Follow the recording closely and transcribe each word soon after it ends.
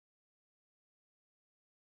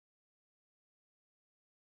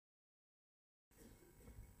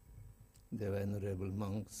the venerable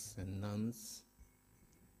monks and nuns,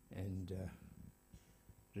 and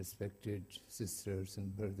respected sisters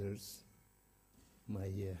and brothers, my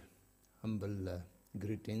humble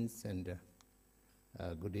greetings and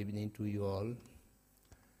good evening to you all.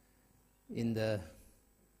 In the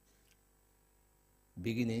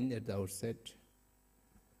beginning, at the outset,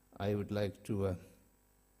 I would like to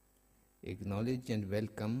acknowledge and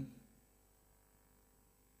welcome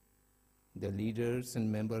the leaders and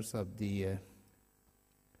members of the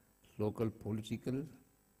local political,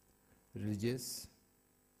 religious,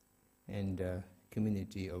 and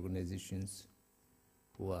community organizations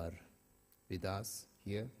who are with us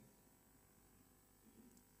here.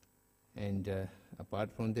 And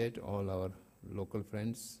apart from that, all our local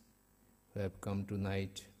friends who have come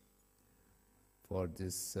tonight for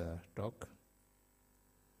this talk.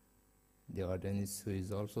 The audience who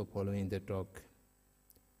is also following the talk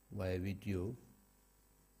via video,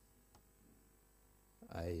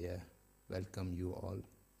 I welcome you all.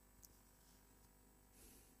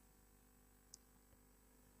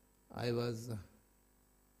 I was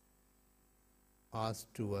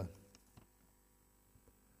asked to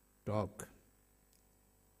talk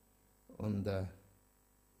on the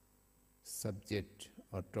subject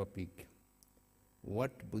or topic,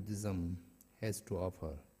 what Buddhism has to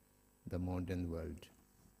offer the modern world.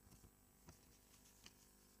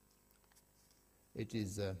 It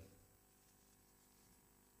is a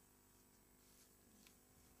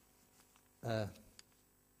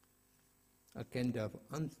kind of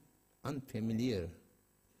unfamiliar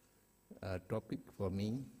topic for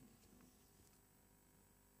me.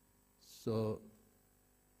 So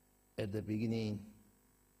at the beginning,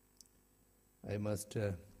 I must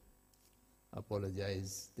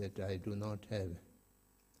apologize that I do not have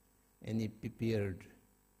any prepared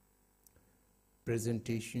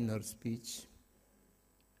presentation or speech.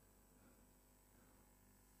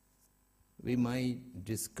 We might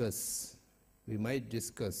discuss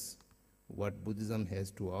what Buddhism has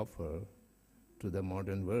to offer to the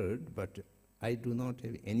modern world, but I do not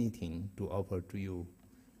have anything to offer to you,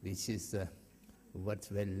 which is what's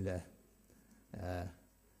well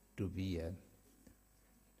to be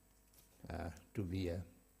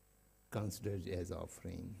considered as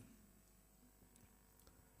offering.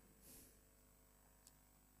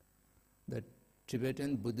 The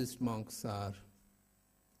Tibetan Buddhist monks are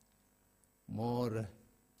more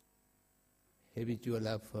habitual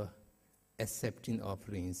of accepting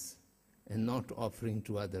offerings and not offering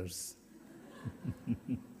to others.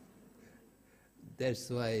 That's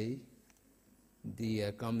why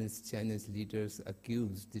the communist Chinese leaders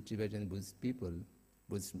accused the Tibetan Buddhist people,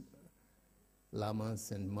 Buddhist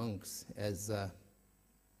lamas and monks, as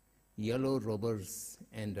yellow robbers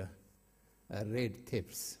and red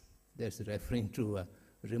thieves. That's referring to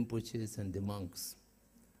Rinpoches and the monks.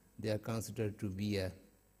 They are considered to be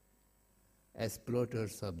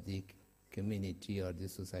exploiters of the community or the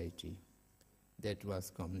society. That was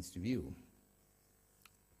communist view.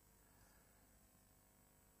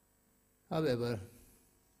 However,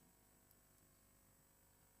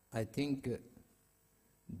 I think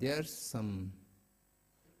there's some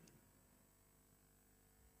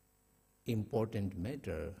important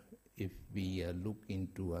matter if we look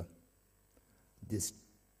into this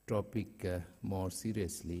topic more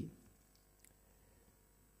seriously.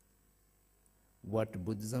 What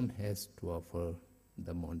Buddhism has to offer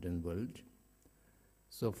the modern world.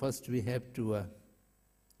 So first we have to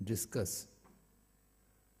discuss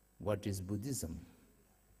what is Buddhism,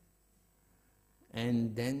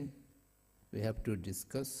 and then we have to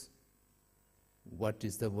discuss what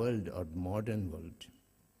is the world or modern world,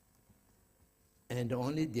 and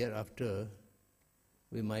only thereafter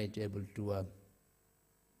we might be able to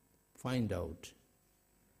find out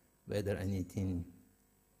whether anything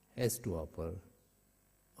has to offer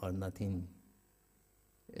or nothing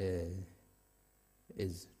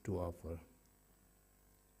is to offer.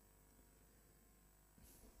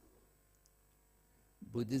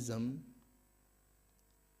 Buddhism,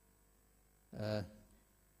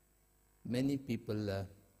 many people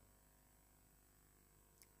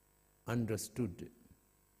understood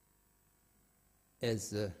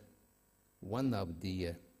as one of the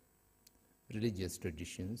religious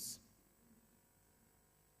traditions,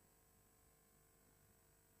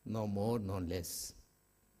 no more, no less.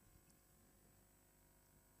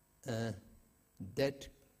 That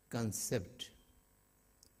concept,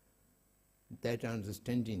 that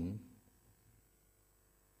understanding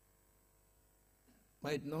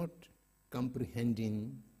might not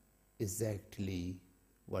comprehending exactly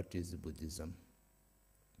what is Buddhism.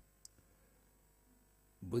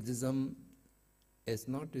 Buddhism as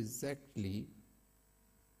not exactly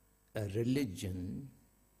a religion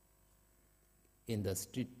in the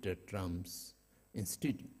stricter terms, in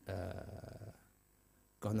strict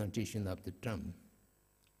connotation of the term.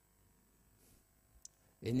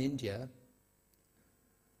 In India,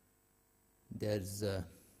 there's an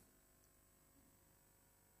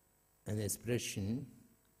expression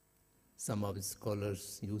some of the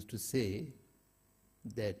scholars used to say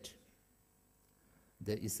that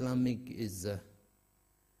the Islamic is a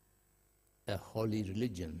holy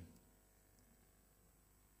religion.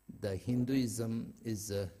 The Hinduism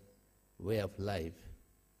is a way of life.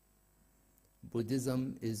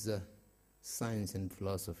 Buddhism is a science and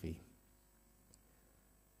philosophy.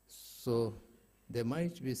 So there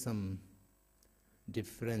might be some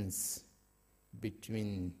difference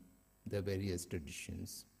between the various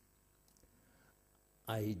traditions.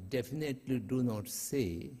 I definitely do not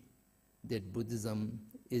say that Buddhism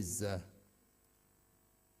is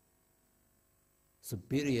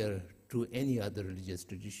superior to any other religious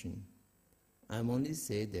tradition. I am only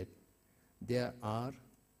saying that there are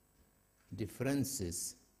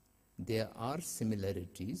differences, there are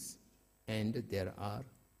similarities, and there are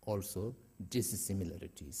also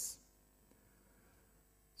dissimilarities.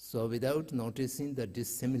 So without noticing the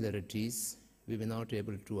dissimilarities, we will not be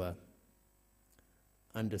able to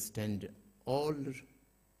understand all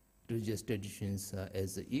religious traditions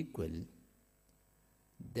as equal.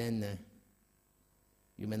 Then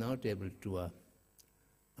you may not be able to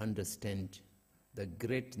understand the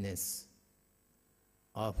greatness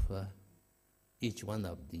of each one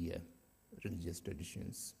of the religious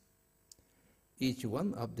traditions. Each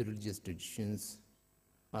one of the religious traditions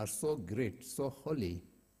are so great, so holy.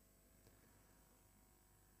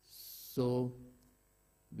 So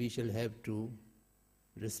we shall have to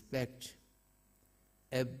respect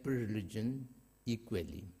every religion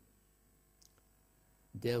equally.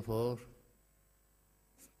 Therefore,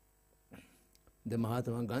 the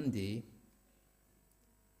Mahatma Gandhi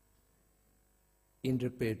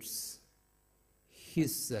interprets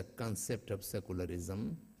his concept of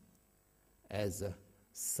secularism as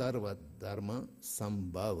Sarva Dharma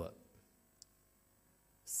Sambhava.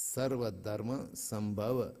 Sarva Dharma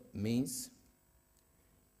Sambhava means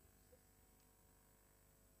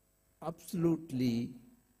absolutely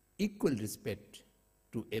equal respect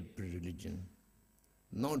to every religion,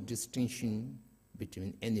 no distinction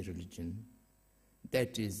between any religion.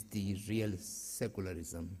 That is the real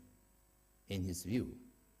secularism in his view.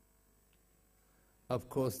 Of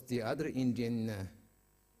course, the other Indian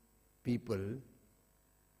people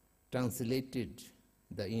translated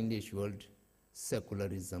the English word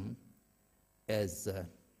secularism as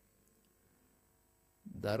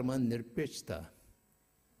Dharma Nirpechta.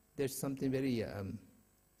 That's something very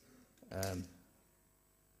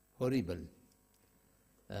horrible.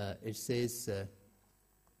 It says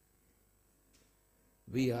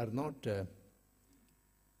we are not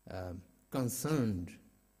concerned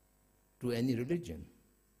to any religion.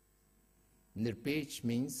 Nirpech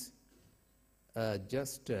means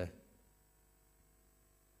just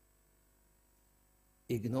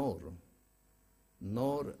ignore,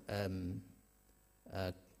 nor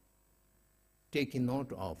taking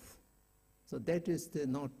note of. So that is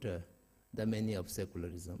not the meaning of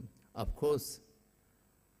secularism. Of course,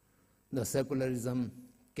 the secularism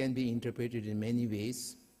can be interpreted in many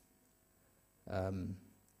ways.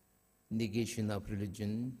 Negation of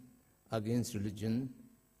religion, against religion,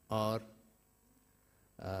 or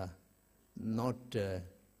not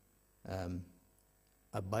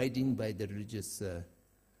abiding by the religious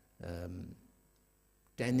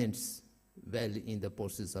tenets well in the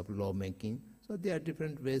process of lawmaking. So there are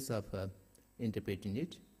different ways of interpreting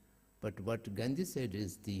it. But what Gandhi said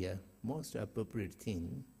is the most appropriate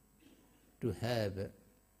thing, to have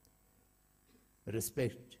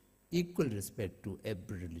respect, equal respect to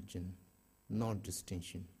every religion, no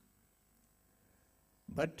distinction.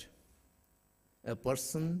 But a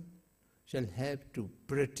person shall have to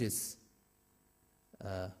practice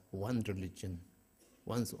one religion,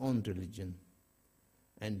 one's own religion,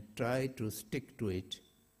 and try to stick to it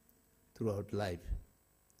throughout life.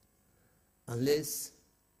 Unless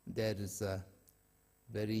there is a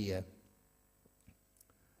very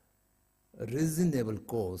reasonable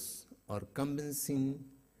cause or convincing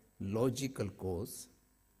logical cause,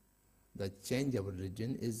 the change of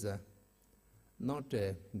religion is not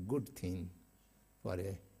a good thing for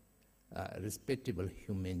a respectable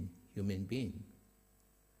human being.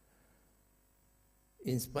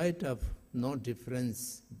 In spite of no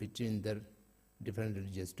difference between the different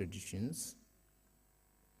religious traditions,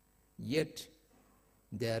 yet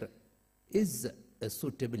there is a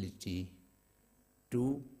suitability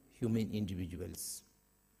to human individuals.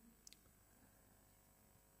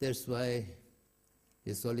 That's why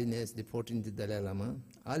His Holiness the 14th Dalai Lama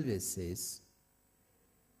always says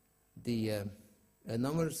the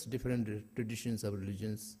numerous different traditions of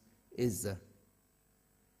religions is a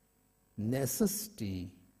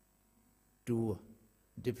necessity to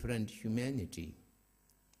different humanity.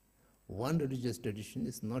 One religious tradition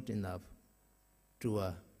is not enough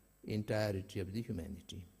to entirety of the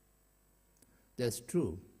humanity. That's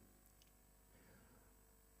true.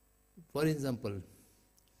 For example,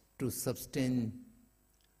 to sustain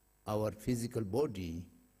our physical body,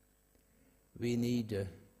 we need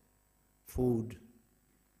food,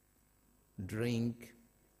 drink,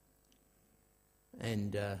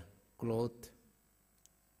 and cloth.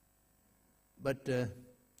 But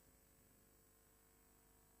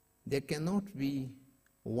there cannot be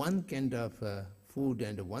one kind of food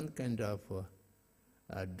and one kind of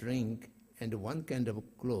drink and one kind of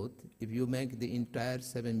cloth if you make the entire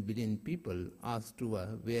 7 billion people asked to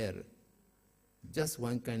wear just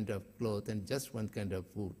one kind of cloth and just one kind of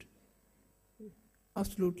food.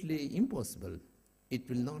 Absolutely impossible. It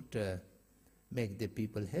will not make the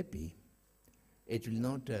people happy. It will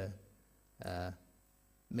not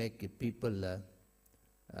make people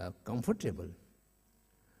comfortable.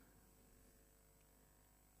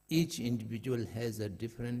 Each individual has a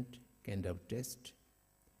different kind of test.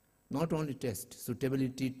 Not only test,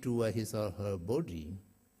 suitability to his or her body,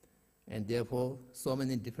 and therefore so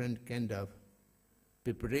many different kind of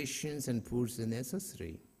preparations and foods are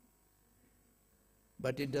necessary.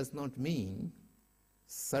 But it does not mean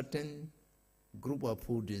certain group of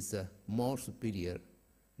food is more superior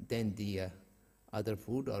than the other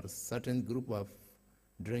food, or certain group of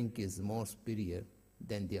drink is more superior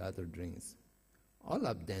than the other drinks. All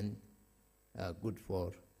of them are good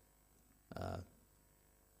for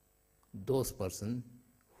those persons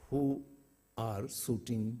who are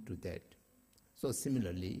suiting to that. So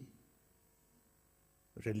similarly,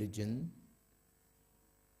 religion,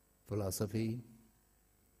 philosophy,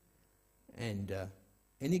 and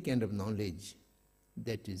any kind of knowledge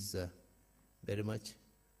that is very much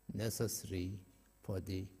necessary for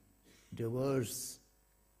the diverse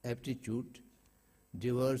aptitude,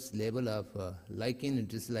 diverse level of liking and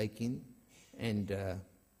disliking, and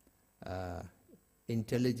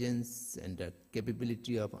intelligence and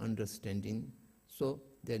capability of understanding. So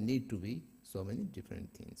there need to be so many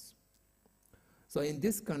different things. So in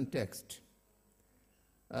this context,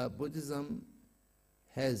 Buddhism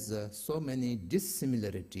has so many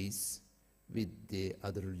dissimilarities with the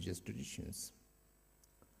other religious traditions.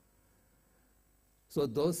 So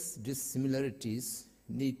those dissimilarities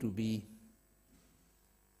need to be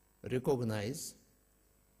recognized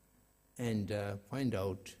and find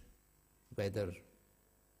out whether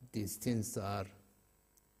these things are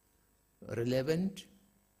relevant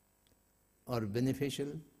or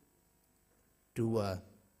beneficial to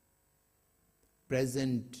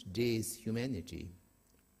present day's humanity,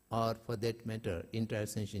 or for that matter, entire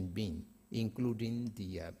sentient being, including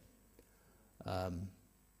the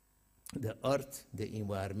earth, the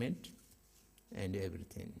environment, and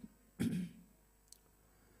everything.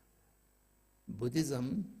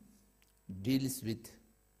 Buddhism deals with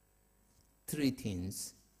three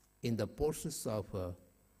things in the process of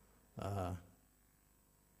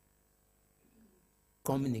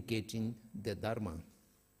communicating the Dharma.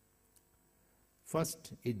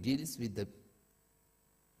 First, it deals with the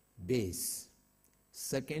base.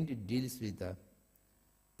 Second, it deals with the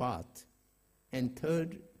path. And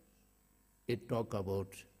third, it talks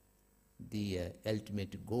about the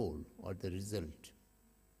ultimate goal or the result.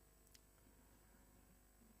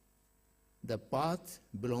 The path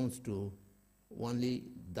belongs to only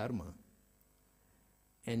Dharma.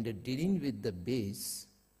 And dealing with the base,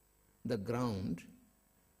 the ground,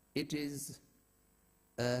 it is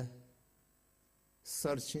a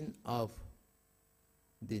searching of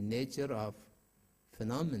the nature of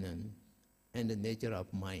phenomenon and the nature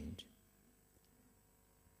of mind.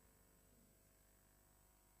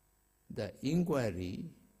 The inquiry,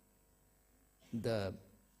 the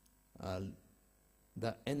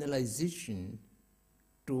analyzation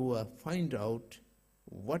to find out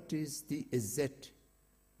what is the exact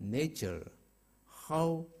nature,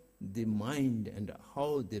 how the mind and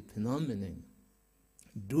how the phenomenon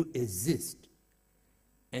do exist,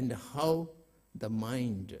 and how the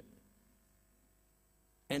mind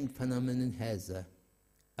and phenomenon has a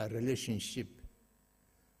relationship.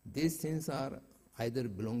 These things are either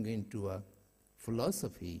belonging to a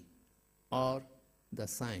philosophy or the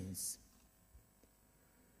science.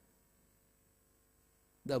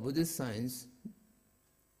 The Buddhist science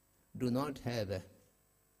do not have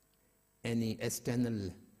any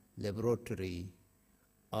external laboratory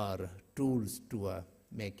or tools to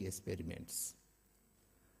make experiments.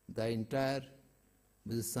 The entire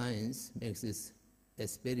Buddhist science makes this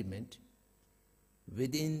experiment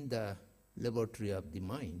within the laboratory of the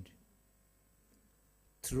mind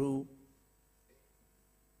through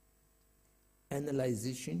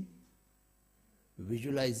analyzation,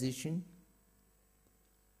 visualization,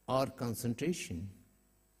 or concentration.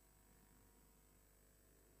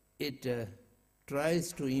 It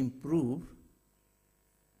tries to improve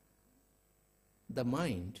the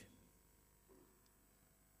mind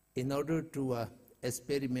in order to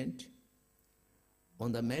experiment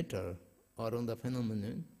on the matter or on the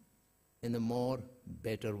phenomenon in a more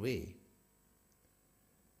better way,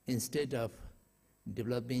 instead of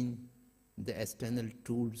developing the external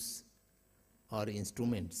tools or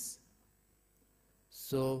instruments.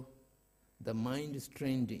 So the mind is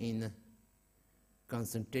trained in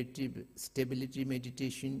concentrative stability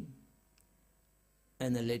meditation,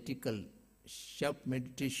 analytical sharp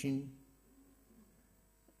meditation,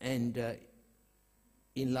 and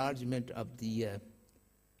enlargement of the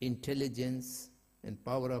intelligence and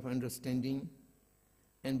power of understanding,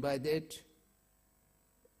 and by that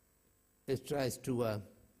it tries to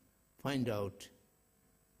find out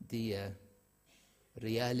the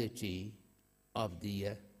reality of the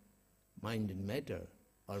mind and matter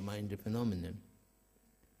or mind phenomenon.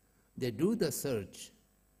 They do the search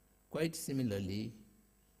quite similarly,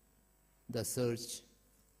 the search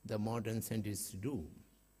the modern scientists do.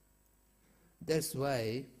 That's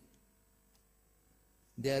why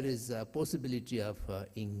there is a possibility of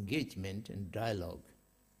engagement and dialogue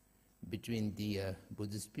between the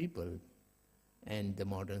Buddhist people and the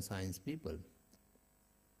modern science people.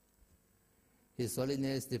 His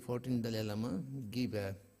Holiness the 14th Dalai Lama gave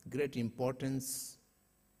a great importance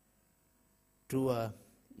to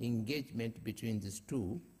engagement between these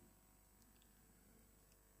two.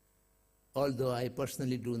 Although I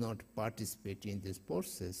personally do not participate in this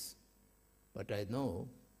process, but I know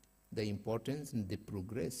the importance and the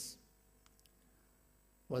progress.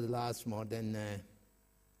 For the last more than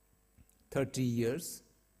 30 years,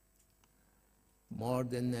 more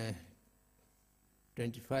than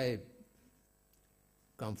 25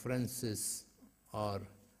 conferences or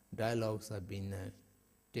dialogues have been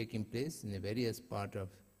taking place in various parts of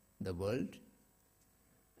the world,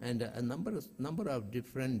 and a number of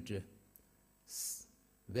different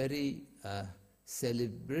very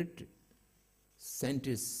celebrated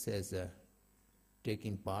scientists has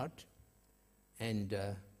taken part, and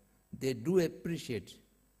they do appreciate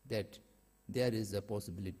that there is a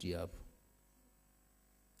possibility of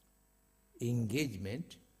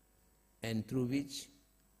engagement, and through which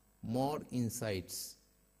more insights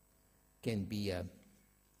can be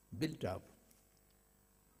built up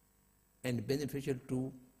and beneficial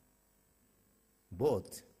to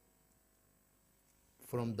both,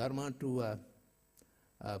 from Dharma to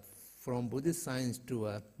from Buddhist science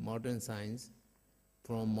to modern science,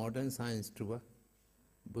 from modern science to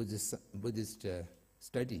Buddhist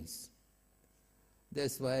studies.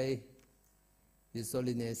 That's why His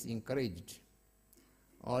Holiness encouraged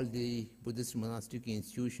all the Buddhist monastic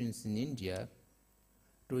institutions in India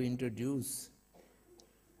to introduce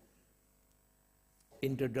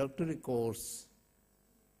introductory course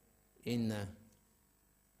in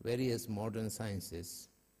various modern sciences,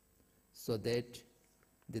 so that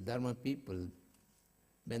the Dharma people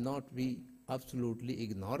may not be absolutely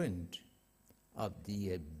ignorant of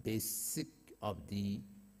the basic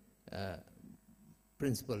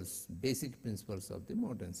principles of the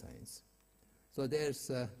modern science. So there's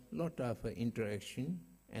a lot of interaction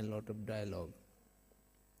and lot of dialogue.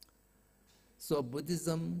 So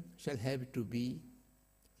Buddhism shall have to be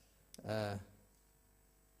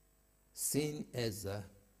seen as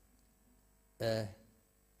a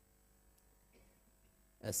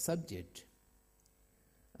subject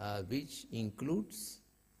which includes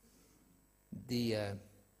the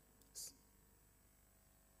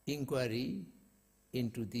inquiry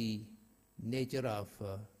into the nature of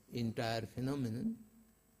entire phenomenon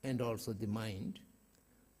and also the mind,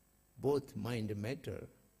 both mind and matter,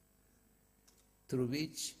 through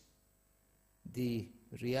which the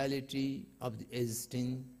reality of the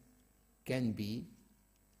existing can be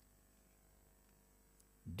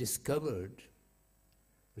discovered,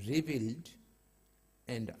 revealed,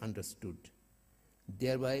 and understood.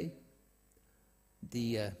 Thereby,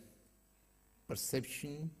 the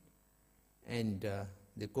perception and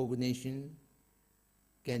the cognition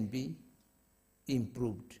can be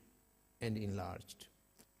improved and enlarged.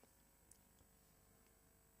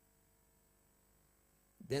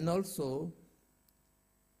 Then also,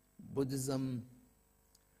 Buddhism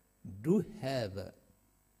do have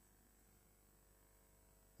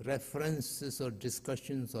references or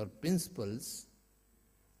discussions or principles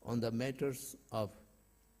on the matters of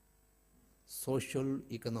social,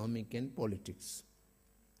 economic, and politics.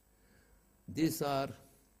 These are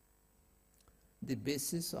the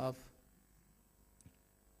basis of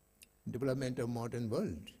development of modern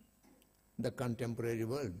world, the contemporary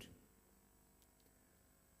world.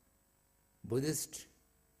 Buddhist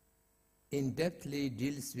in-depthly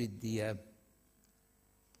deals with the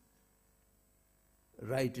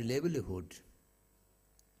right livelihood,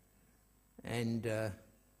 and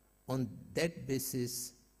on that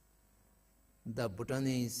basis the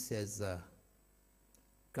Bhutanese has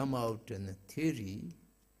come out in a theory,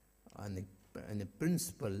 on a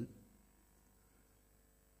principle,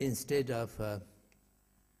 instead of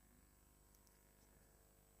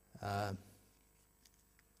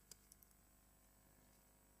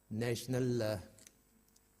national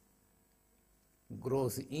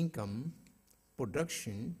gross income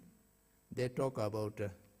production, they talk about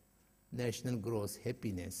national gross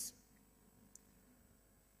happiness.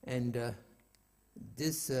 And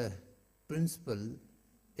this principle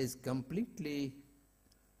is completely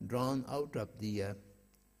drawn out of the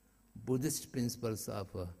Buddhist principles of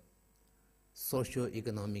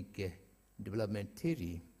socio-economic development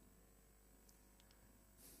theory.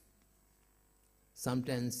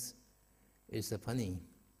 Sometimes it's funny.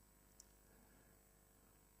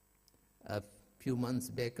 A few months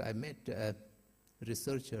back I met a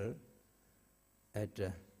researcher at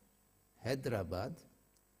Hyderabad,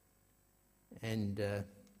 and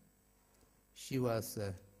she was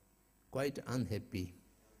quite unhappy,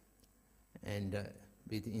 and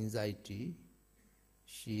with anxiety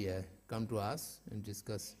she come to us and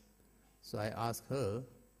discuss. So I asked her,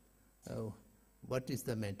 what is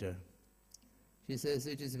the matter? She says,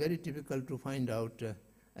 it is very difficult to find out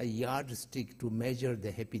a yardstick to measure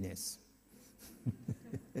the happiness.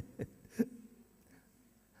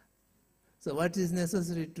 So what is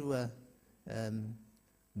necessary to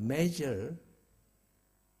measure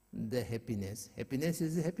the happiness? Happiness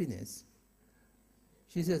is happiness.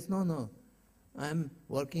 She says, no, I'm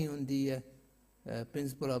working on the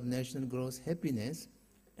principle of national gross happiness,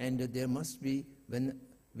 and there must be, when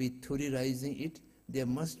we theorizing it, there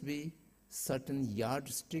must be certain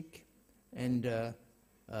yardstick and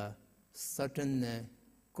certain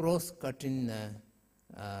cross-cutting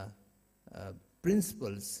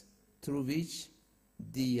principles through which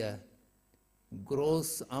the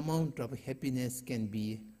gross amount of happiness can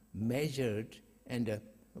be measured and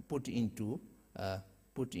put into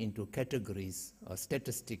categories or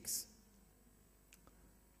statistics.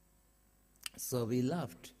 So we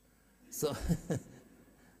laughed. So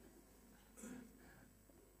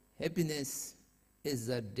happiness is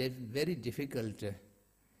very difficult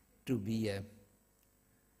to be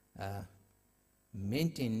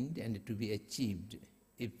maintained and to be achieved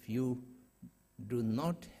if you do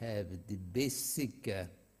not have the basic,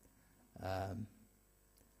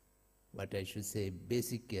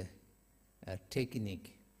 basic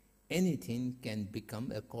technique. Anything can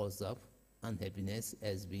become a cause of unhappiness,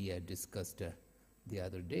 as we discussed the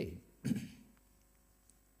other day.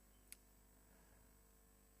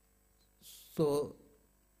 So,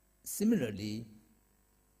 similarly,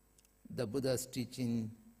 the Buddha's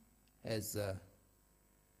teaching has a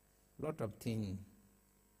lot of things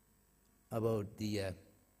about the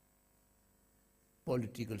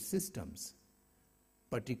political systems,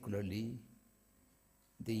 particularly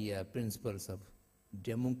the principles of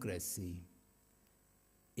democracy,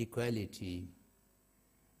 equality,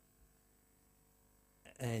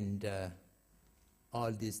 and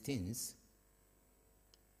all these things.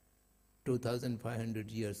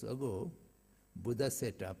 2,500 years ago, Buddha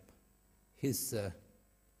set up his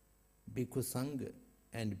Bhikkhu Sangha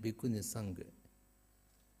and Bhikkhuni Sangha,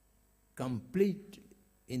 complete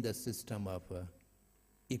in the system of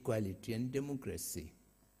equality and democracy.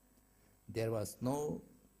 There was no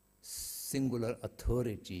singular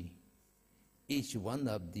authority. Each one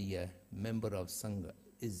of the member of Sangha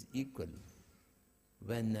is equal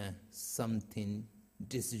when something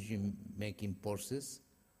decision-making process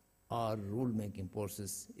or rule-making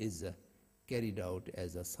process is carried out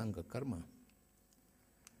as a Sangha karma.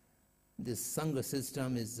 This Sangha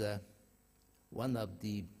system is one of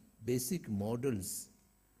the basic models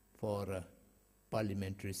for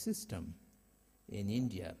parliamentary system in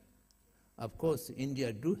India. Of course,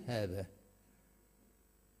 India do have a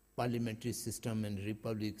parliamentary system and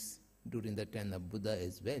republics during the time of Buddha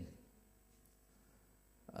as well.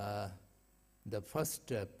 The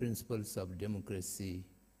first principles of democracy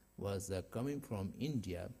was coming from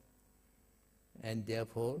India And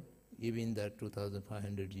therefore, even the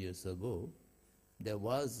 2,500 years ago, there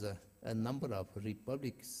was a number of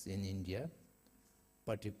republics in India,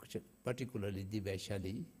 particularly the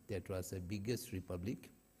Vaishali, that was the biggest republic.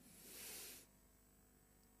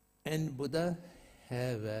 And Buddha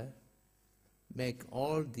have make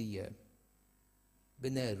all the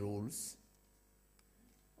Vinaya rules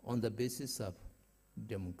on the basis of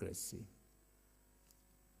democracy.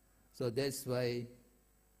 So that's why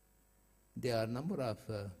there are a number of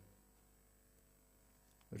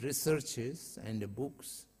researches and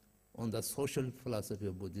books on the social philosophy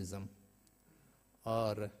of Buddhism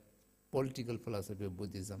or political philosophy of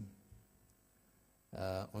Buddhism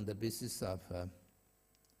on the basis of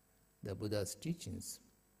the Buddha's teachings.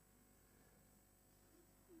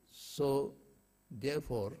 So,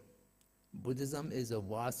 therefore, Buddhism is a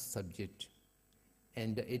vast subject,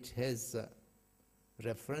 and it has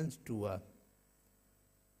reference to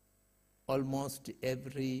almost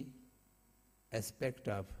every aspect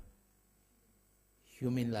of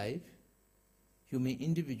human life, human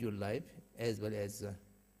individual life, as well as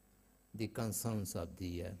the concerns of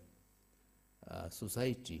the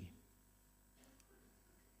society.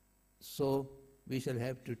 So we shall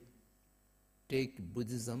have to take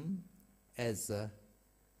Buddhism as a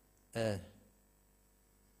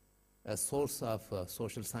source of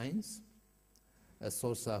social science, a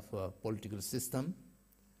source of political system,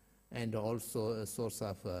 and also a source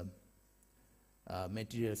of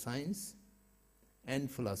material science and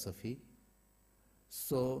philosophy.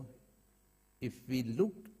 So if we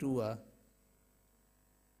look to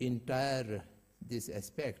entire these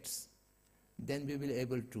aspects, then we will be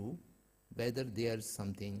able to whether there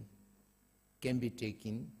something can be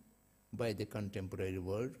taken by the contemporary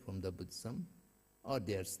world from the Buddhism or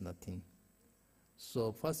there's nothing.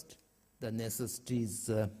 So first, the necessity is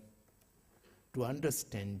to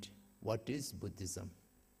understand what is Buddhism.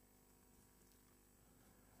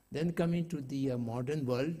 Then coming to the modern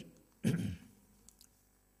world,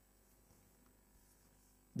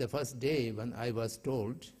 the first day when I was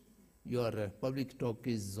told your public talk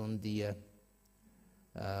is on the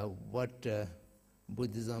what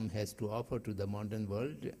Buddhism has to offer to the modern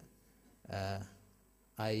world,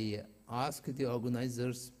 I asked the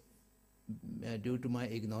organizers, due to my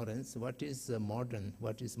ignorance, what is modern,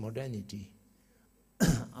 what is modernity?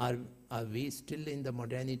 Are we still in the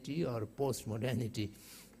modernity or post-modernity?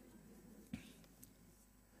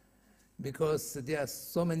 Because there are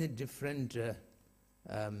so many different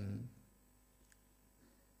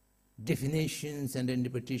definitions and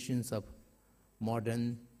interpretations of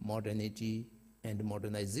modernity, and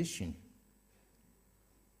modernization.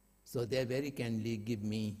 So they very kindly give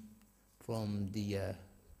me from the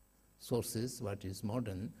sources what is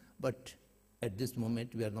modern, but at this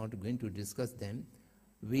moment we are not going to discuss them.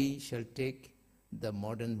 We shall take the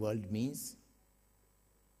modern world means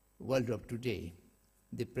world of today,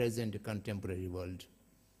 the present contemporary world.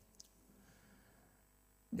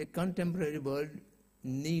 The contemporary world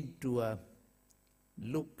need to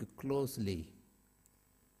look closely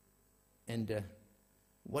and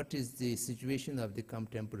what is the situation of the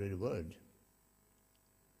contemporary world.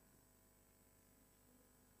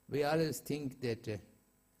 We always think that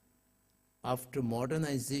after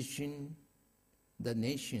modernization, the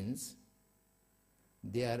nations,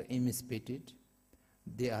 they are emancipated,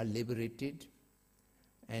 they are liberated,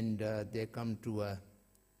 and they come to a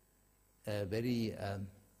very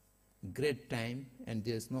great time, and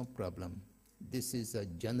there is no problem. This is a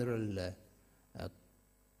general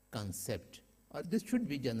concept, or this should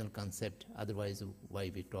be general concept, otherwise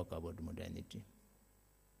why we talk about modernity.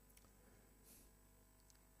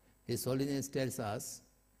 His Holiness tells us,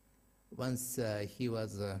 once he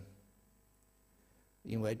was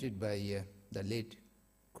invited by the late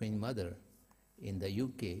Queen Mother in the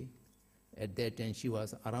UK. At that time she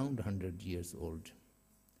was around 100 years old,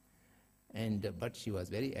 but she was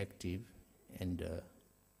very active and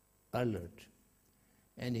alert.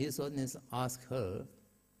 And His Holiness asked her,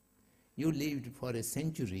 you lived for a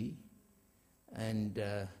century, and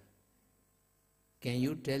can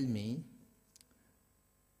you tell me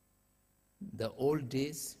the old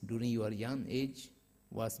days during your young age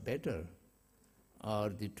was better, or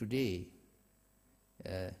the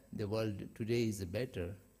world today is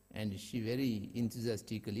better? And she very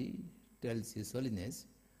enthusiastically tells His Holiness,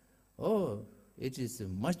 oh, it is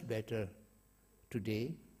much better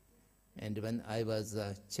today. And when I was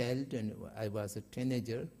a child and I was a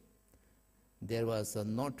teenager, there was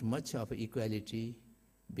not much of equality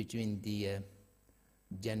between the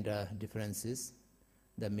gender differences,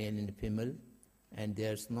 the male and female, and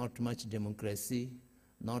there's not much democracy,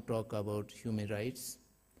 not talk about human rights,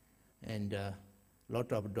 and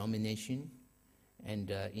lot of domination and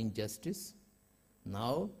injustice.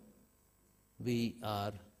 Now we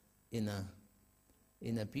are in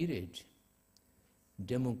a period,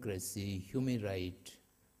 democracy, human right,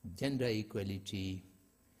 gender equality,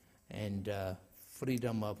 and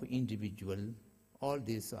freedom of individual, all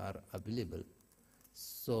these are available.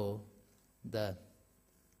 So the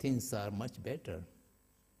things are much better.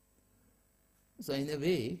 So in a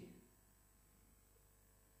way,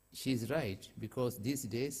 she is right, because these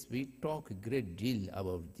days we talk a great deal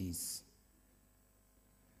about this.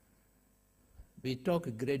 We talk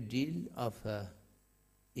a great deal of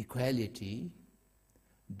equality,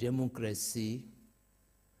 democracy,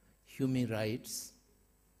 human rights,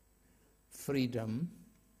 freedom,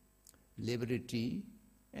 liberty,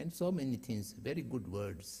 and so many things, very good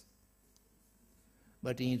words.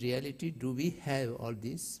 But in reality, do we have all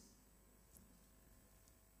this?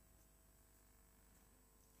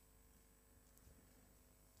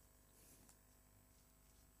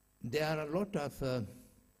 There are a lot of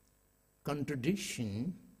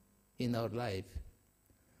contradiction in our life,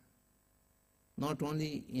 not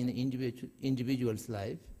only in individual's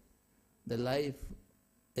life, the life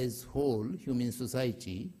as whole, human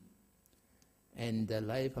society, and the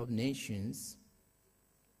life of nations.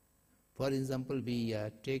 For example, we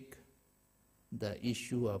take the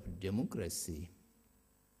issue of democracy.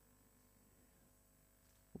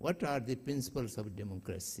 What are the principles of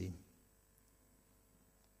democracy?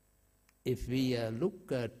 If we look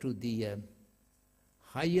to the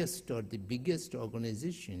highest or the biggest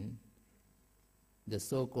organization, the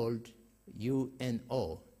so-called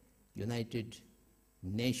UNO, United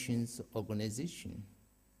Nations Organization,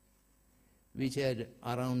 which had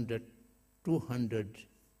around 200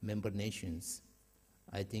 member nations,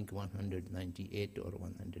 I think 198 or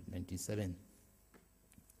 197.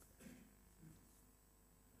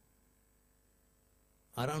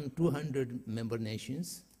 Around 200 member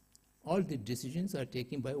nations, all the decisions are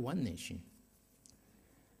taken by one nation.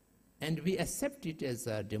 And we accept it as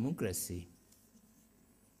a democracy.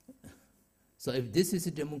 So if this is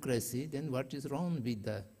a democracy, then what is wrong with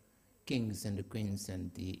the kings and the queens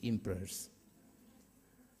and the emperors?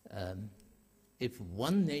 If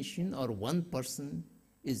one nation or one person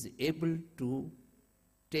is able to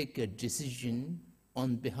take a decision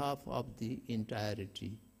on behalf of the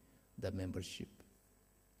entirety, the membership.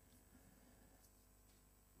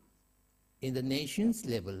 In the nation's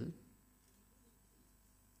level,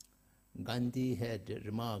 Gandhi had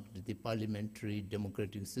remarked the parliamentary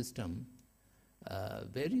democratic system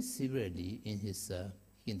very severely in his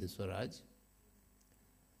Hindu Swaraj.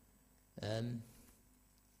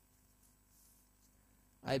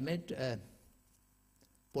 I met a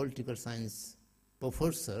political science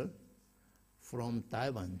professor from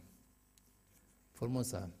Taiwan,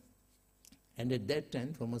 Formosa, and at that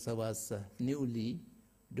time Formosa was newly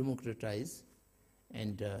democratized,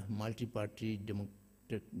 and multi-party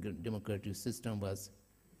democratic system was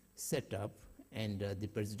set up, and the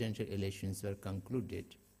presidential elections were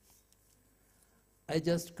concluded. I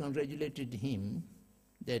just congratulated him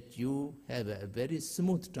that you have a very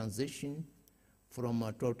smooth transition from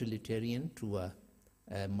a totalitarian to a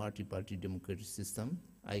multi-party democratic system.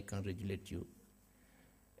 I congratulate you.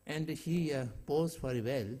 And he posed very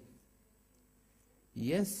well.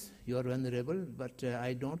 Yes, you are vulnerable, but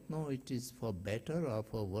I don't know it is for better or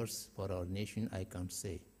for worse for our nation, I can't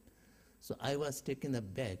say. So I was taken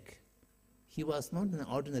aback. He was not an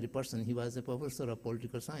ordinary person, he was a professor of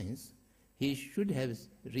political science. He should have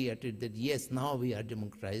reacted that, yes, now we are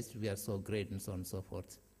democratized, we are so great, and so on and so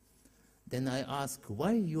forth. Then I asked,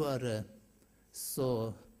 why you are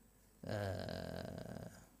so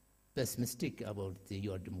pessimistic about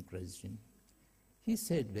your democratization? He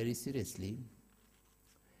said very seriously,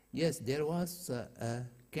 yes, there was a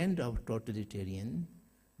kind of totalitarian,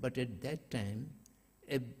 but at that time,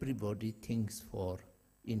 everybody thinks for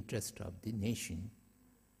interest of the nation,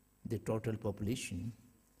 the total population.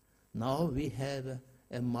 Now we have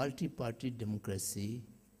a multi-party democracy.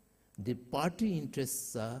 The party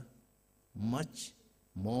interests are much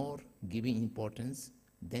more giving importance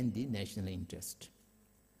than the national interest.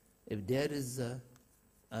 If there is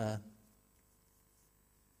a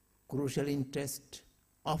crucial interest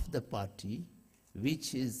of the party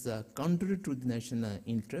which is contrary to the national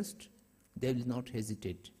interest, they will not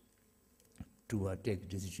hesitate to take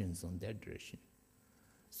decisions on that direction.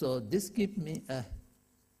 So this gave me a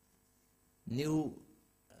new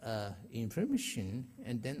information,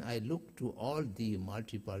 and then I looked to all the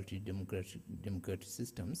multi-party democratic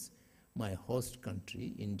systems, my host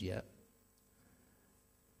country, India.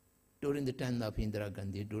 during the time of Indira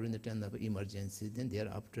Gandhi, during the time of emergency, then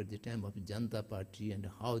thereafter the time of Janata Party and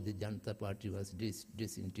how the Janata Party was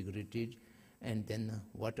disintegrated, and then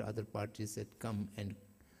what other parties had come and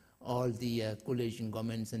all the coalition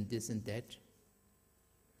governments and this and that.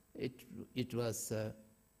 It was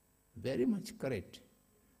very much correct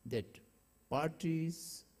that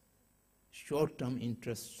parties' short-term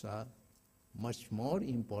interests are much more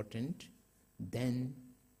important than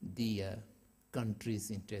the country's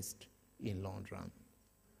interest in long run.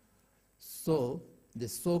 So the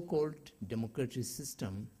so-called democratic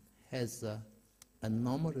system has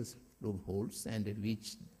numerous loopholes and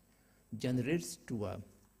which generates to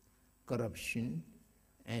corruption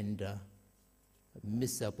and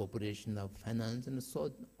misappropriation of finance, and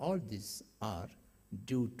so all these are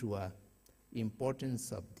due to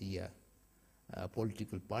importance of the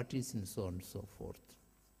political parties and so on and so forth.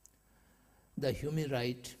 The human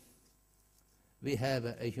right, we have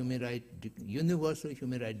a universal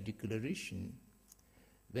human right declaration.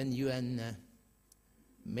 When UN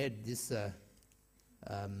made this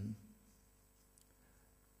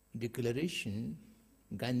declaration,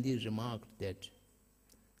 Gandhi remarked that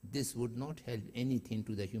this would not help anything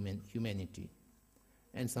to the humanity.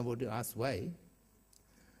 And somebody asked why.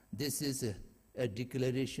 This is a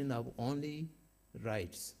declaration of only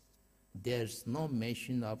rights. There's no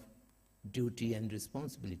mention of duty and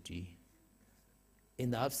responsibility.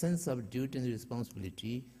 In the absence of duty and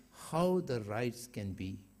responsibility, how the rights can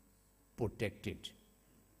be protected?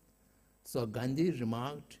 So Gandhi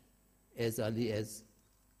remarked as early as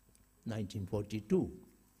 1942.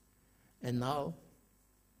 And now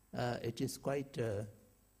it is quite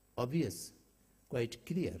obvious, quite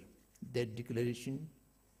clear, that declaration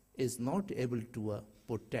is not able to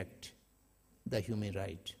protect the human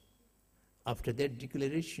right. After that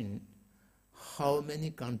declaration, how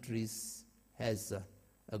many countries has a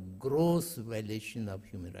gross violation of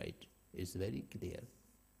human right is very clear.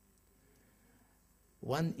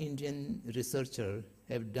 One Indian researcher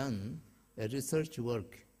have done a research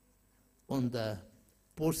work on the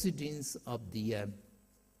proceedings of the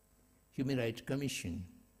Human Rights Commission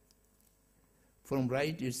from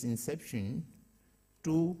right its inception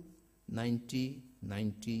to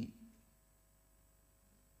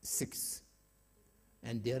 1996,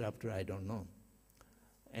 and thereafter I don't know.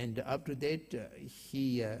 And after that,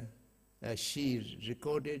 she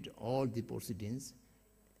recorded all the proceedings,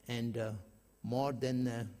 and more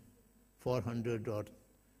than 400 or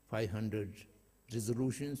 500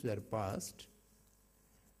 resolutions were passed,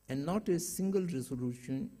 and not a single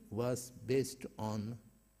resolution was based on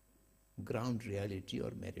ground reality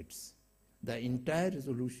or merits. The entire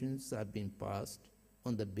resolutions have been passed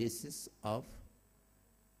on the basis of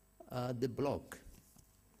the block,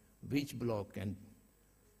 which block and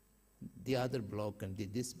the other block and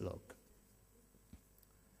this block.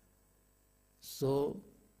 So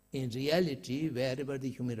in reality, wherever the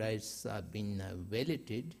human rights have been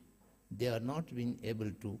violated, they are not been able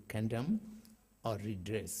to condemn or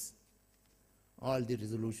redress. All the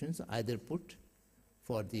resolutions either put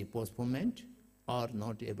for the postponement or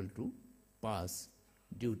not able to pass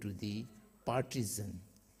due to the partisan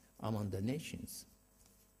among the nations.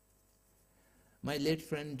 My late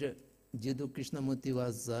friend Jiddu Krishnamurti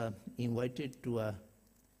was invited to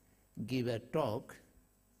give a talk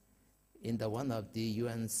in one of the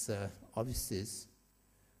UN's offices,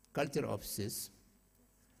 culture offices,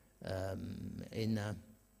 in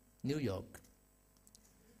New York.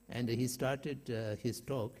 And he started his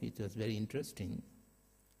talk, it was very interesting.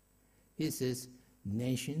 He says,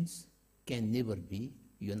 nations can never be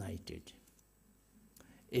united.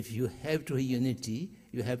 If you have to unity,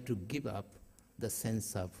 you have to give up the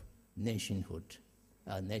sense of nationhood,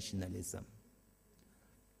 nationalism.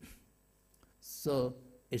 So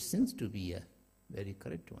it seems to be a very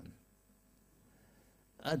correct one.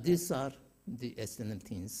 These are the external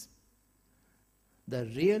things. The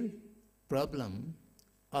real problem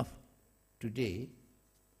of today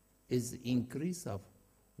is the increase of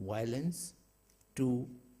violence to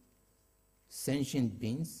sentient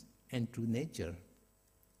beings and to nature,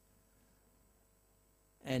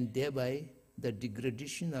 and thereby the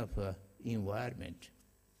degradation of environment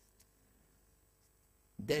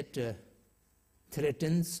that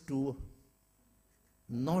threatens to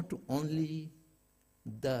not only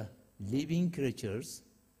the living creatures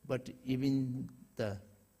but even the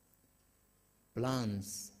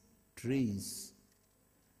plants, trees,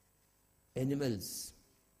 animals,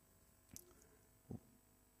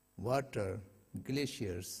 water,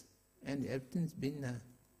 glaciers, and everything's been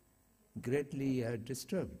greatly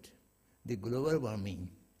disturbed. The global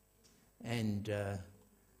warming and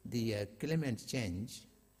the climate change,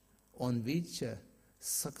 on which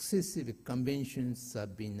successive conventions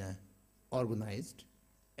have been organized.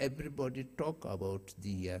 Everybody talk about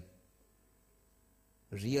the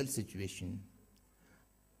real situation.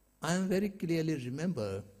 I very clearly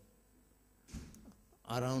remember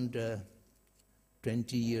around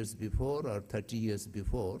 20 years before or 30 years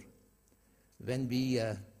before, when we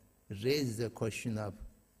raised the question of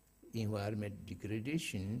environment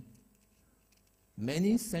degradation,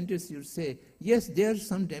 many scientists would say, yes, there's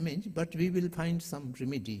some damage, but we will find some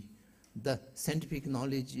remedy. The scientific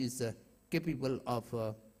knowledge is capable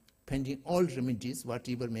of finding all remedies,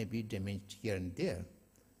 whatever may be damaged here and there.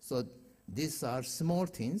 So these are small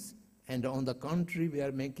things, and on the contrary, we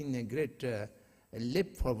are making a great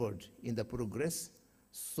leap forward in the progress.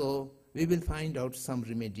 So we will find out some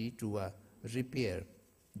remedy to repair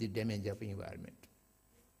the damage of environment.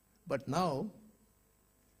 But now,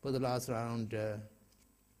 for the last around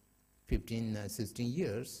 15, 16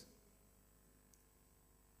 years,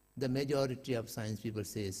 the majority of science people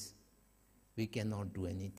says, we cannot do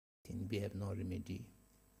anything, we have no remedy.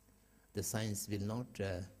 The science will not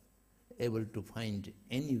able to find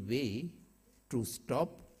any way to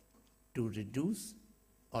stop, to reduce,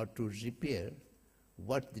 or to repair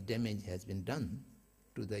what the damage has been done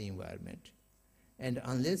to the environment. And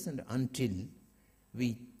unless and until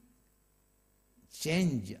we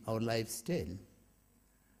change our lifestyle,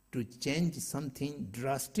 to change something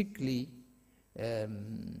drastically,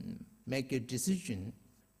 make a decision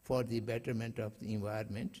for the betterment of the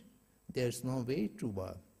environment, there's no way to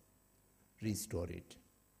restore it.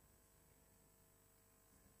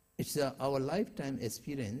 It's our lifetime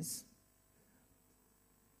experience.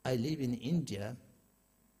 I live in India,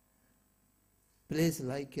 place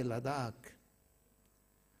like Ladakh.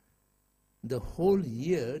 The whole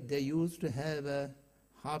year they used to have a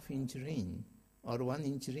half-inch rain or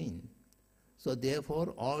 1-inch rain. So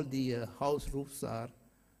therefore all the house roofs are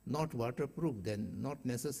not waterproof, they're not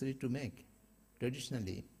necessary to make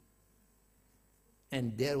traditionally.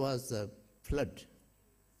 And there was a flood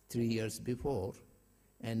 3 years before,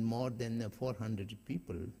 and more than 400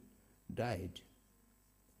 people died.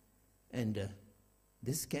 And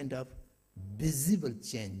this kind of visible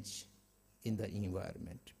change in the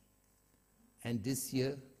environment. And this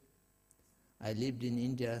year, I lived in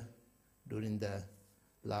India during the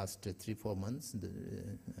last 3-4 months, the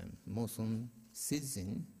monsoon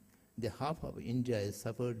season. The half of India is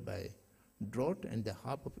suffered by drought, and the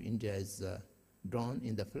half of India is drowned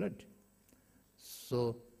in the flood.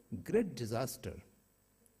 So, great disaster.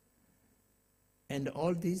 And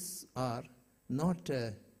all these are not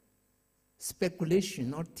speculation,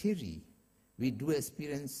 not theory. We do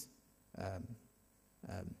experience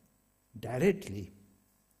directly.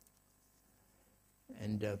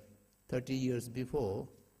 And 30 years before,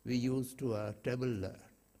 we used to travel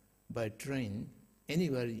by train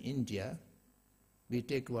anywhere in India. We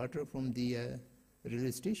take water from the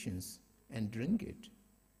railway stations and drink it.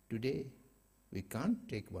 Today, we can't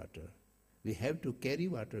take water. We have to carry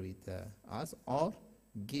water with us or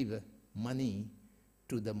give money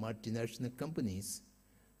to the multinational companies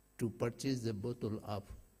to purchase a bottle of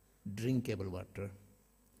drinkable water.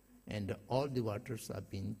 And all the waters are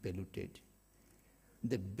being polluted.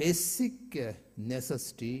 The basic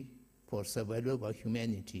necessity for survival of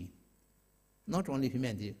humanity, not only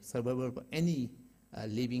humanity, survival of any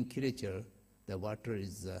living creature, the water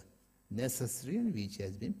is necessary and which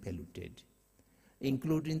has been polluted,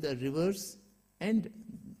 including the rivers and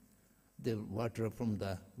the water from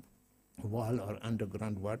the wall or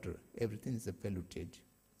underground water. Everything is polluted.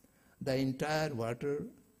 The entire water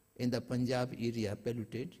in the Punjab area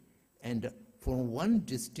polluted, and from one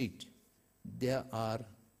district there are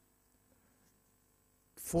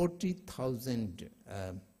 40,000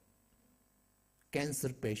 cancer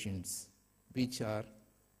patients which are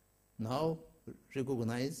now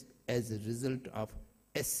recognized as a result of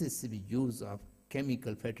excessive use of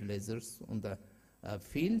chemical fertilizers on the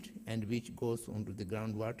field, and which goes onto the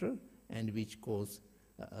groundwater and which cause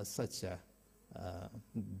such a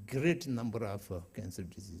great number of cancer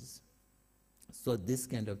diseases. So this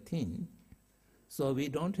kind of thing. So we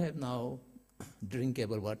don't have now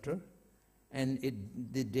drinkable water, and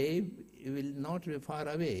the day will not be far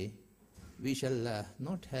away. We shall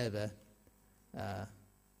not have a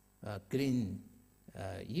clean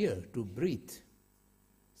air to breathe.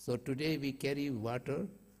 So today we carry water,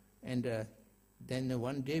 and then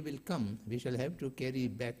one day will come, we shall have to carry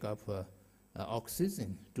back of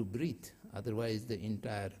oxygen to breathe. Otherwise the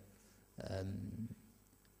entire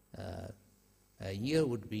air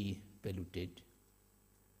would be polluted.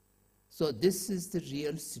 So this is the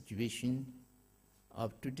real situation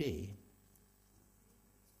of today.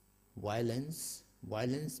 violence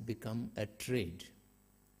become a trade.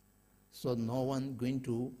 So no one going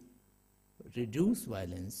to reduce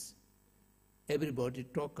violence. Everybody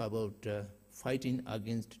talk about fighting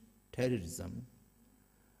against terrorism.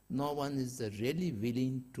 No one is really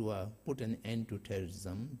willing to put an end to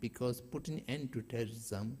terrorism, because putting end to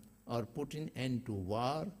terrorism or putting end to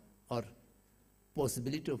war or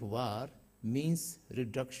possibility of war means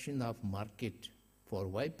reduction of market for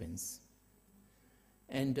weapons.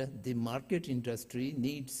 And the market industry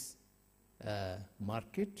needs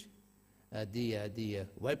market. The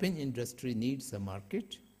weapon industry needs a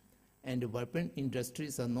market, and weapon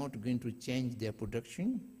industries are not going to change their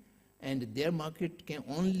production, and their market can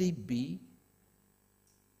only be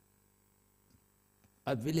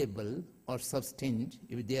available or sustained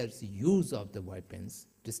if there's use of the weapons,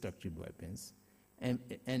 destructive weapons. And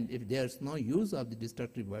if there's no use of the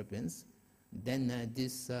destructive weapons, then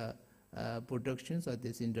these productions or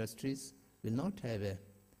these industries will not have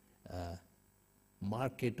a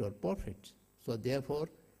market or profit. So therefore,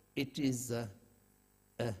 it is a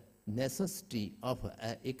necessity of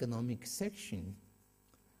an economic section.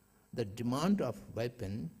 The demand of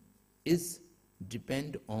weapon is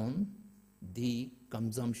depend on the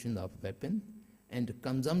consumption of weapon, and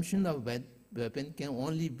consumption of weapon can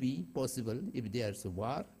only be possible if there's a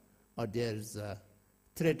war, or there's a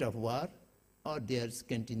threat of war, or there's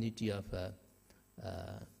continuity of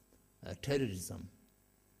terrorism.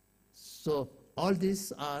 So all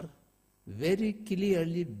these are very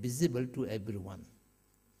clearly visible to everyone,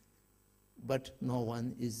 but no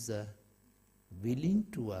one is willing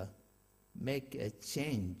to make a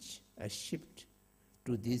change, a shift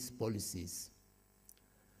to these policies.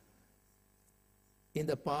 In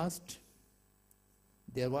the past,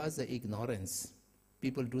 there was ignorance.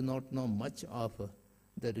 People do not know much of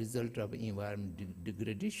the result of environment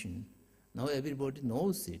degradation. Now everybody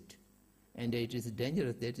knows it, and it is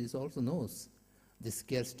dangerous. That is also knows the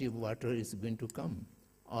scarcity of water is going to come,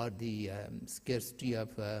 or the scarcity of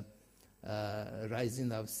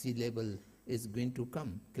rising of sea level is going to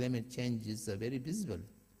come. Climate change is very visible.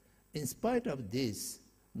 In spite of this,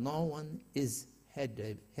 no one has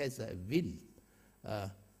a will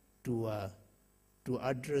to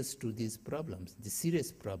address to these problems, the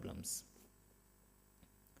serious problems.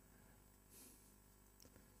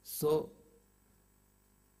 So,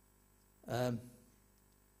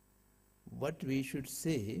 what we should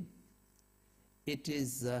say, it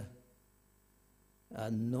is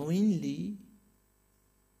knowingly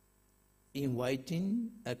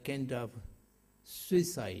inviting a kind of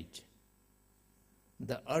suicide.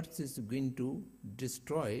 The earth is going to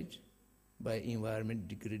destroyed by environment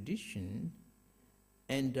degradation,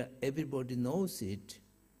 and everybody knows it,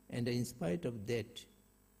 and in spite of that,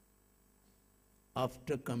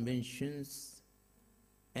 after conventions,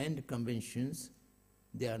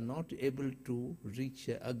 they are not able to reach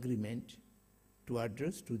an agreement to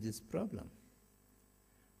address to this problem.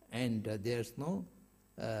 And there's no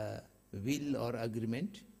will or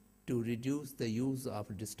agreement to reduce the use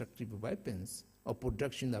of destructive weapons or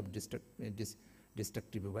production of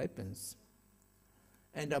destructive weapons.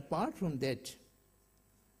 And apart from that,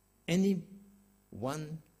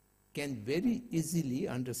 anyone can very easily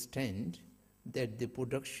understand that the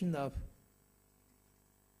production of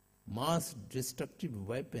mass destructive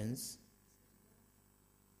weapons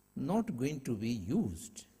not going to be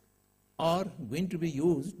used, or going to be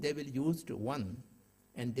used, they will use one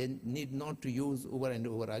and then need not to use over and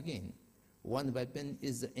over again. One weapon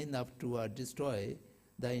is enough to destroy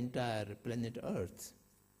the entire planet Earth.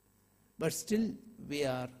 But still we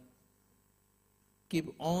are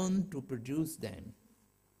keep on to produce them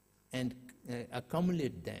and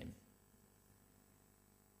accumulate them.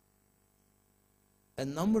 A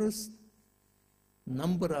number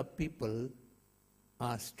of people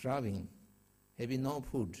are starving, having no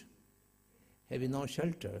food, having no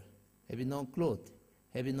shelter, having no clothes,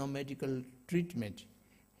 having no medical treatment,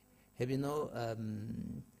 having no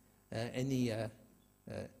any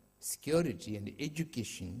security and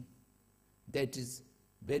education. That is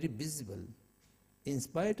very visible. In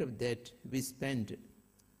spite of that, we spend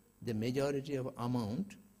the majority of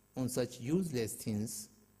amount on such useless things,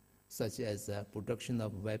 such as production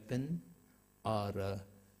of weapon or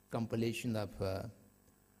compilation of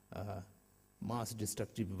mass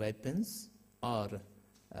destructive weapons, or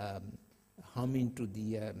harming to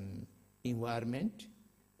the environment,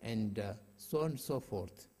 and so on and so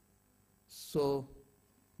forth. So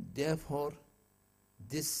therefore,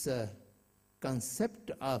 this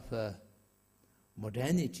concept of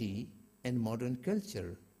modernity and modern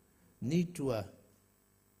culture need to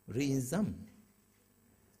reexamine,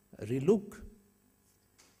 relook,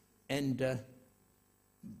 And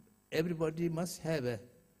everybody must have a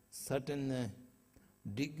certain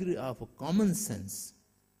degree of common sense.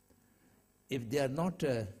 If they are not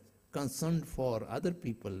concerned for other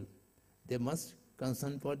people, they must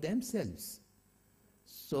concern for themselves.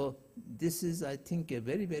 So this is, I think, a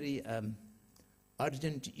very, very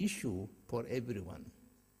urgent issue for everyone.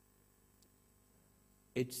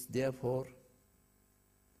 It's therefore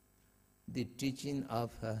the teaching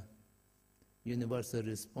of universal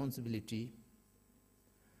responsibility,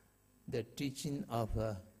 the teaching of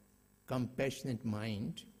a compassionate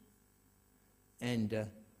mind, and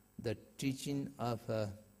the teaching of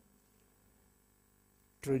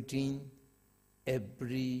treating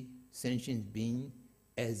every sentient being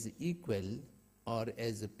as equal or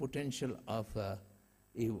as a potential of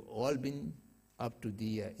evolving up to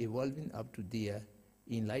the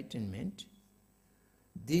enlightenment.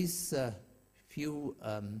 These few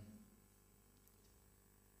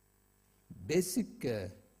basic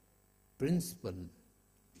principle,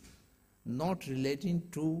 not relating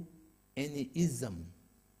to any ism.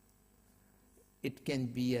 It can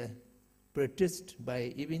be practiced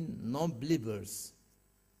by even non-believers,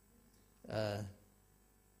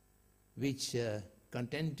 which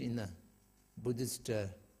content in a Buddhist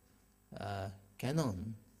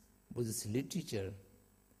canon, Buddhist literature,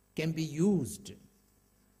 can be used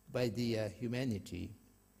by the humanity.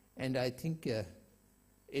 And I think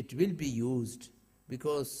it will be used,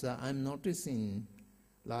 because I'm noticing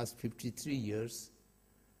last 53 years,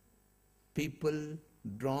 people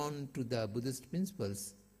drawn to the Buddhist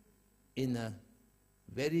principles in a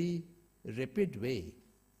very rapid way.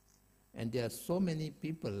 And there are so many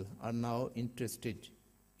people are now interested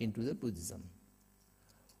into the Buddhism.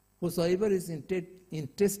 Whosoever is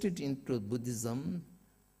interested into Buddhism,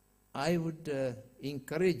 I would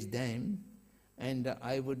encourage them, and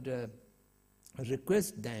I would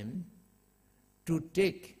request them to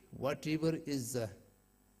take whatever is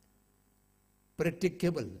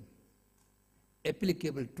practicable,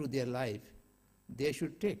 applicable to their life, they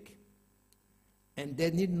should take. And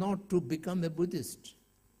they need not to become a Buddhist.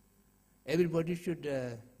 Everybody should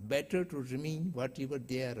better to remain whatever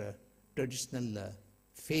their traditional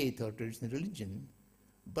faith or traditional religion,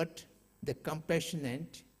 but the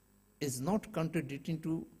compassionate is not contradicting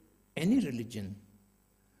to any religion.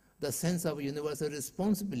 The sense of universal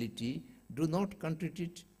responsibility do not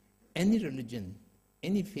contradict any religion,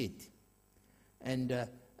 any faith. And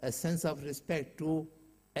a sense of respect to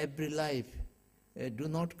every life do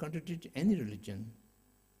not contradict any religion.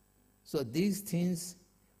 So these things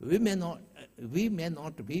we may not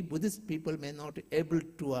be, Buddhist people may not be able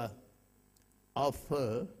to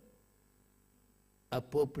offer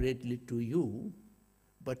appropriately to you,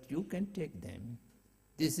 but you can take them.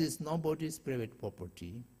 This is nobody's private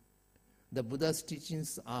property. The Buddha's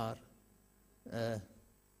teachings are,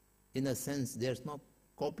 in a sense, there's no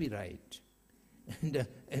copyright. And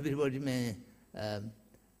everybody may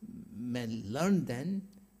learn them,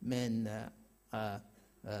 may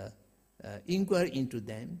inquire into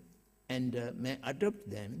them, and may adopt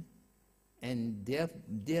them, and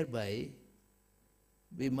thereby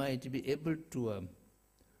we might be able to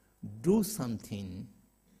do something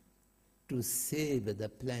to save the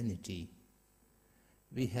planet.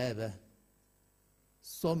 We have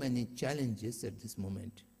so many challenges at this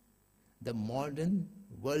moment. The modern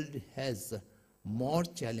world has more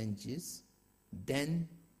challenges than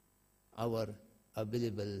our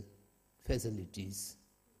available facilities.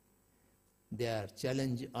 There are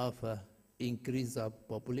challenge of increase of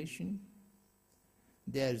population.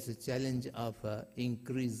 There is a challenge of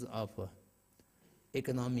increase of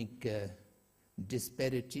economic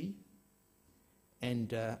disparity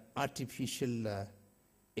and artificial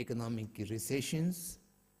economic recessions.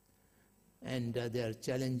 And there are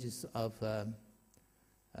challenges of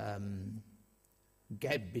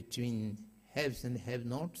gap between haves and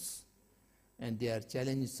have-nots. And there are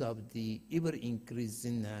challenges of the ever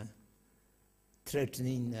increasing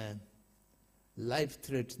threatening,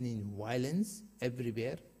 life-threatening violence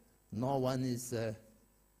everywhere. No one is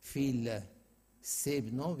feel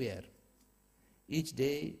safe nowhere. Each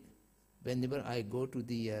day, whenever I go to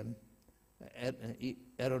the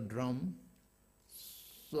aerodrome,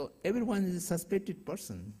 so everyone is a suspected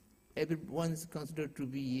person. Everyone is considered to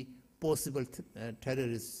be possible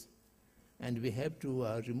terrorists. And we have to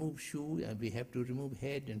remove shoe, and we have to remove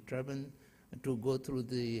head and turban to go through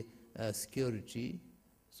the security.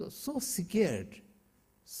 So scared,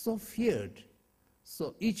 so feared.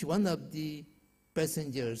 So each one of the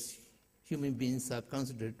passengers, human beings, are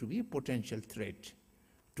considered to be a potential threat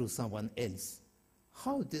to someone else.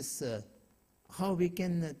 How we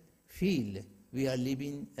can feel we are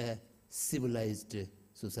living a civilized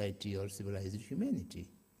society or civilized humanity.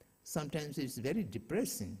 Sometimes it's very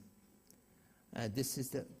depressing. This is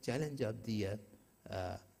the challenge of the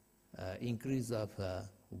increase of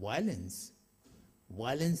violence.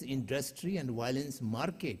 Violence industry and violence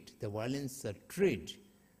market, the violence trade,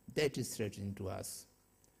 that is threatening to us.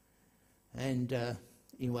 And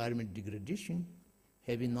environment degradation,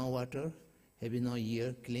 having no water, having no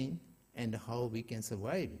air clean, and how we can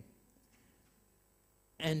survive.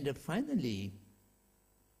 And finally,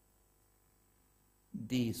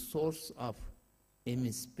 the source of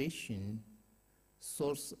emancipation,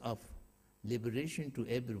 source of liberation to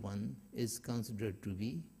everyone is considered to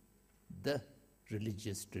be the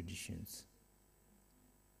religious traditions.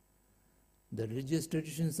 The religious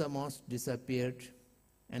traditions are most disappeared,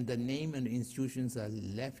 and the name and institutions are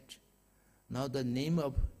left. Now the name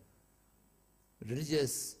of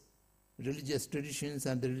religious traditions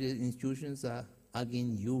and the religious institutions are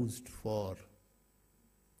again used for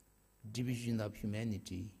division of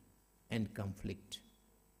humanity and conflict.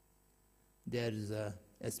 There is a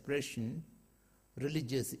expression,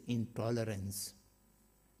 religious intolerance.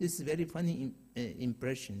 This is very funny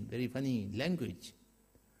impression, very funny language.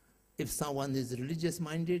 If someone is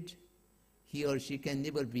religious-minded, he or she can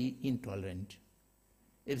never be intolerant.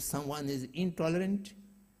 If someone is intolerant,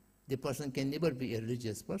 the person can never be a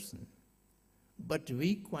religious person. But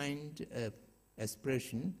we coined an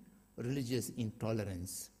expression, religious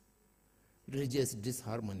intolerance, religious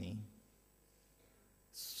disharmony.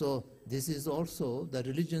 So this is also, the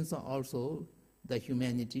religions are also, the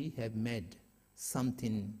humanity have made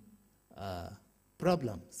something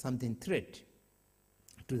problem, something threat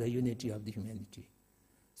to the unity of the humanity.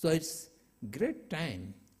 So it's great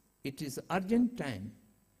time, it is urgent time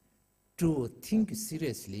to think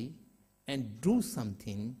seriously and do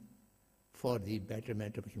something for the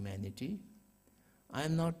betterment of humanity. I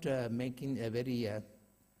am not making a very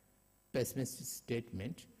pessimistic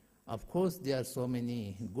statement. Of course, there are so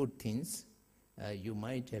many good things you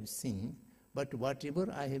might have seen, but whatever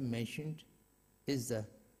I have mentioned is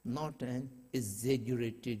not an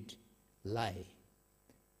exaggerated lie.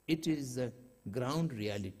 It is a ground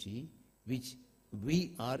reality which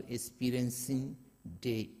we are experiencing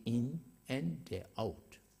day in and day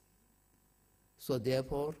out. So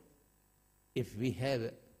therefore, if we have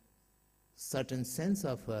a certain sense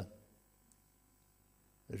of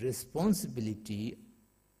responsibility,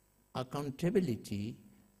 accountability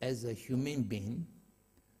as a human being,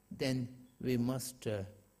 then we must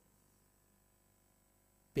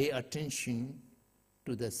pay attention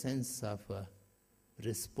to the sense of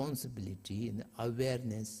responsibility and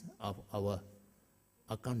awareness of our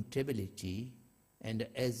accountability, and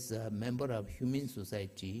as a member of human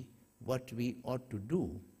society, what we ought to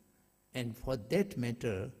do. And for that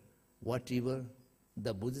matter, whatever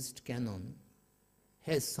the Buddhist canon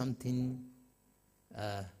has something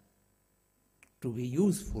to be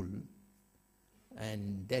useful,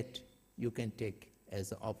 and that you can take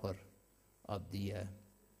as an offer of the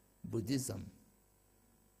Buddhism.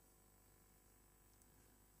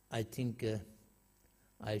 I think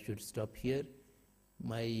I should stop here.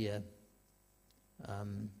 My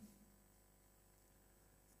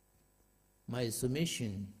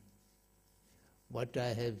summation, what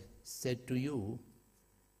I have said to you,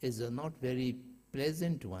 is a not very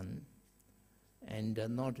pleasant one, and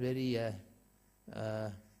not very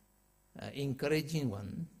encouraging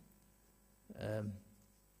one.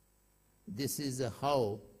 This is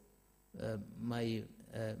how my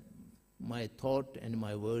thought and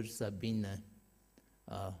my words have been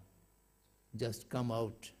just come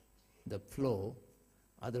out the flow.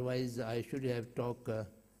 Otherwise, I should have talked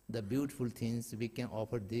the beautiful things. We can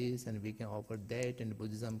offer this and we can offer that, and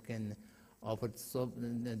Buddhism can offer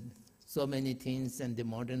so many things, and the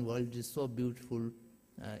modern world is so beautiful.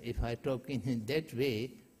 If I talk in that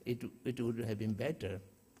way, it would have been better.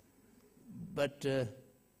 But the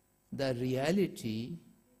reality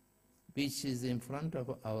which is in front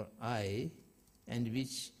of our eye and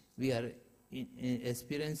which we are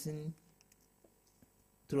experiencing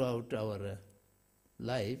throughout our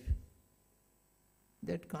life,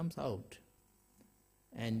 that comes out.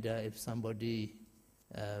 And if somebody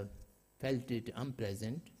felt it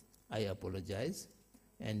unpleasant, I apologize,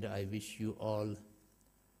 and I wish you all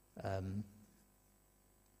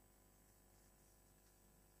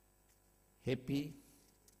happy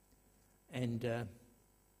and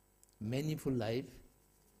meaningful life.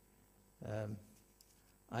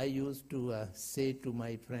 I used to say to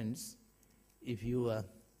my friends, if you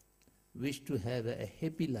wish to have a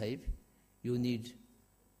happy life, you need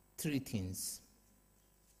 3 things: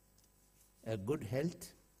 a good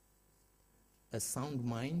health, a sound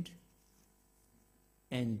mind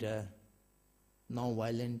and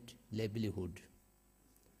non-violent livelihood.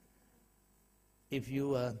 If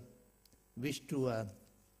you wish to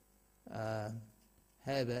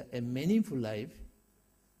have a meaningful life,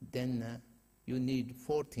 then you need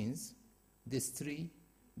four things. These three: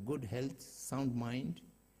 good health, sound mind,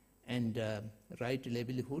 and right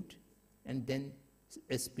livelihood, and then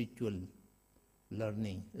a spiritual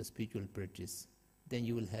learning, a spiritual practice. Then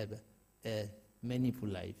you will have a meaningful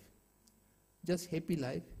life. Just happy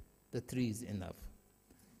life, the three is enough.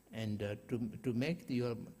 And to make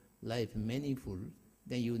your life meaningful,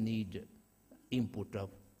 then you need input of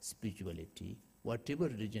spirituality. Whatever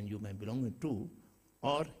religion you may belong to,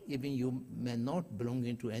 or even you may not belong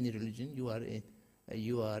into any religion,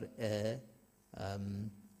 you are a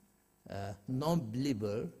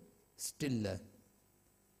non-believer, still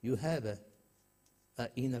you have a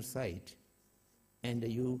inner sight, and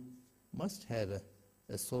you must have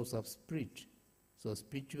a source of spirit. So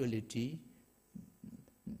spirituality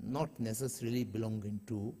not necessarily belonging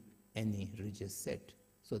to any religious sect.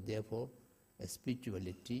 So therefore, a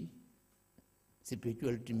spirituality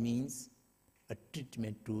means a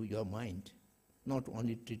treatment to your mind, not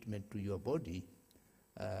only treatment to your body,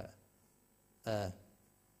 a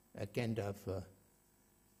kind of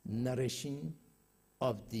nourishing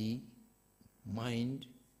of the mind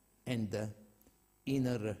and the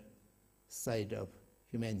inner side of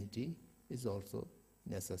humanity is also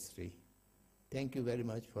necessary. Thank you very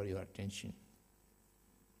much for your attention.